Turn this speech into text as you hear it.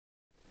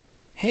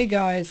Hey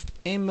guys,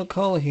 I'm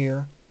McCullough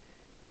here,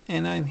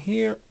 and I'm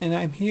here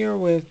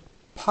with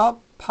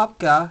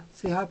Popka.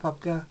 Say hi,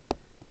 Popka.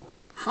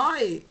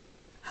 Hi,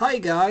 hi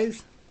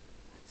guys.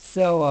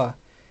 So,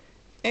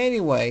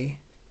 anyway,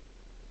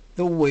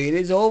 the wait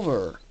is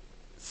over.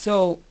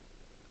 So,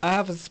 I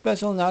have a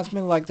special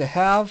announcement I'd like to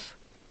have.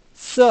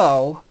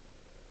 So,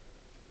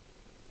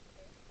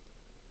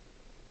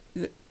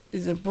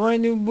 is a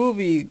brand new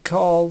movie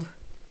called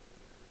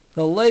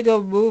The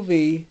Lego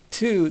Movie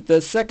 2. The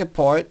second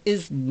part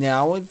is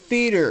now in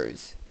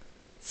theaters.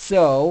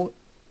 So,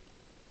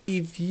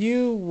 if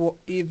you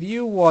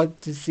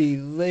want to see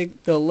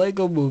the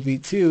Lego Movie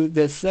 2,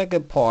 the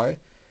second part,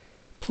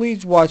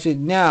 please watch it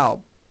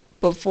now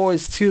before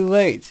it's too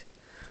late.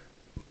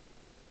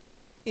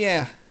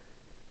 Yeah,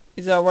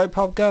 is that right,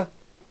 Popka?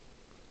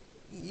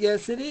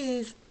 Yes, it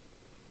is.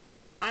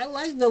 I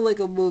like the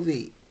Lego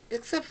Movie,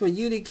 except for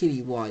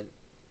Unikitty one.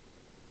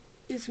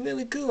 It's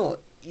really cool.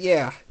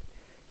 Yeah,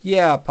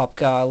 yeah,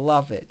 Popka, I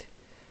love it.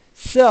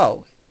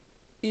 So,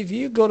 if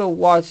you go to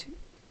watch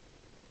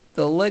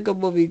the Lego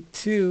Movie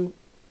 2,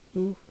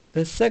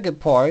 the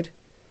second part,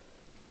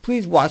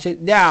 please watch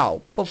it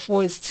now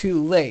before it's too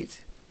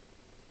late.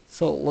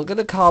 So look at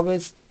the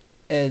comments,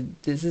 and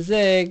this is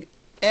Egg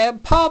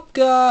and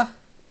Popka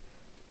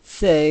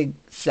saying,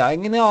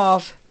 signing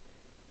off.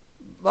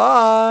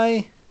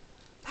 Bye.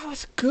 That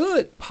was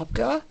good,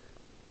 Popka.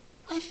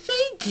 I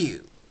thank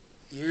you.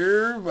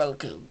 You're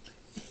welcome.